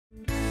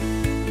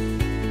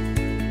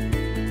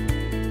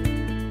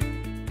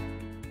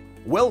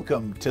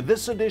Welcome to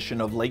this edition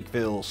of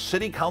Lakeville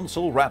City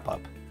Council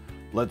Wrap-Up.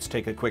 Let's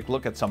take a quick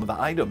look at some of the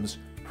items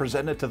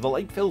presented to the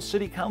Lakeville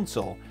City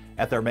Council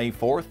at their May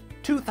 4th,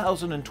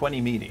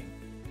 2020 meeting.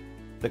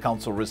 The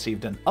council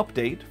received an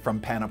update from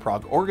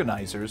Panaprog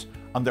organizers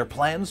on their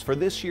plans for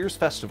this year's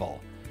festival.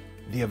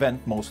 The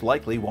event most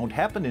likely won't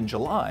happen in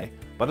July,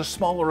 but a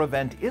smaller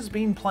event is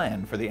being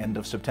planned for the end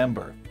of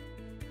September.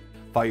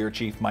 Fire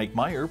Chief Mike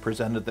Meyer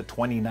presented the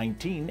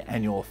 2019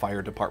 Annual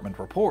Fire Department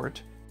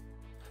Report.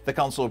 The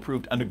council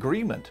approved an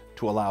agreement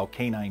to allow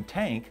K-9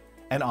 Tank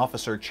and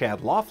Officer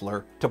Chad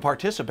Loeffler to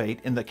participate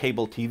in the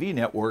cable TV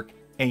network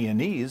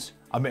A&E's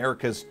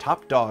America's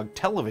Top Dog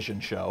television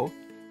show.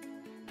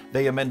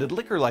 They amended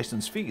liquor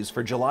license fees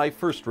for July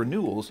 1st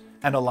renewals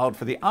and allowed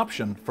for the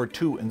option for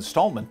 2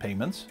 installment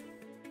payments.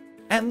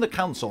 And the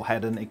council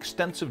had an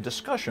extensive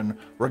discussion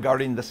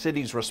regarding the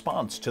city's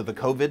response to the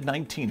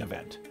COVID-19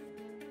 event.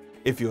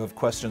 If you have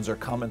questions or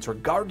comments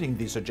regarding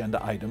these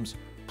agenda items,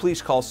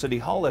 please call City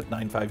Hall at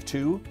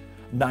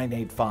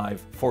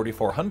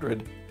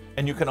 952-985-4400,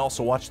 and you can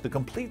also watch the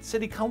complete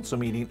City Council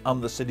meeting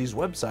on the city's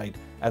website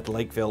at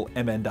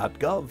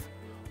lakevillemn.gov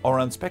or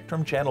on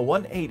Spectrum Channel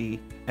 180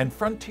 and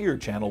Frontier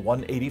Channel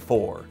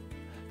 184.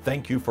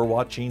 Thank you for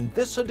watching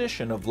this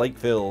edition of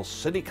Lakeville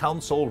City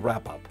Council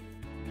Wrap-Up.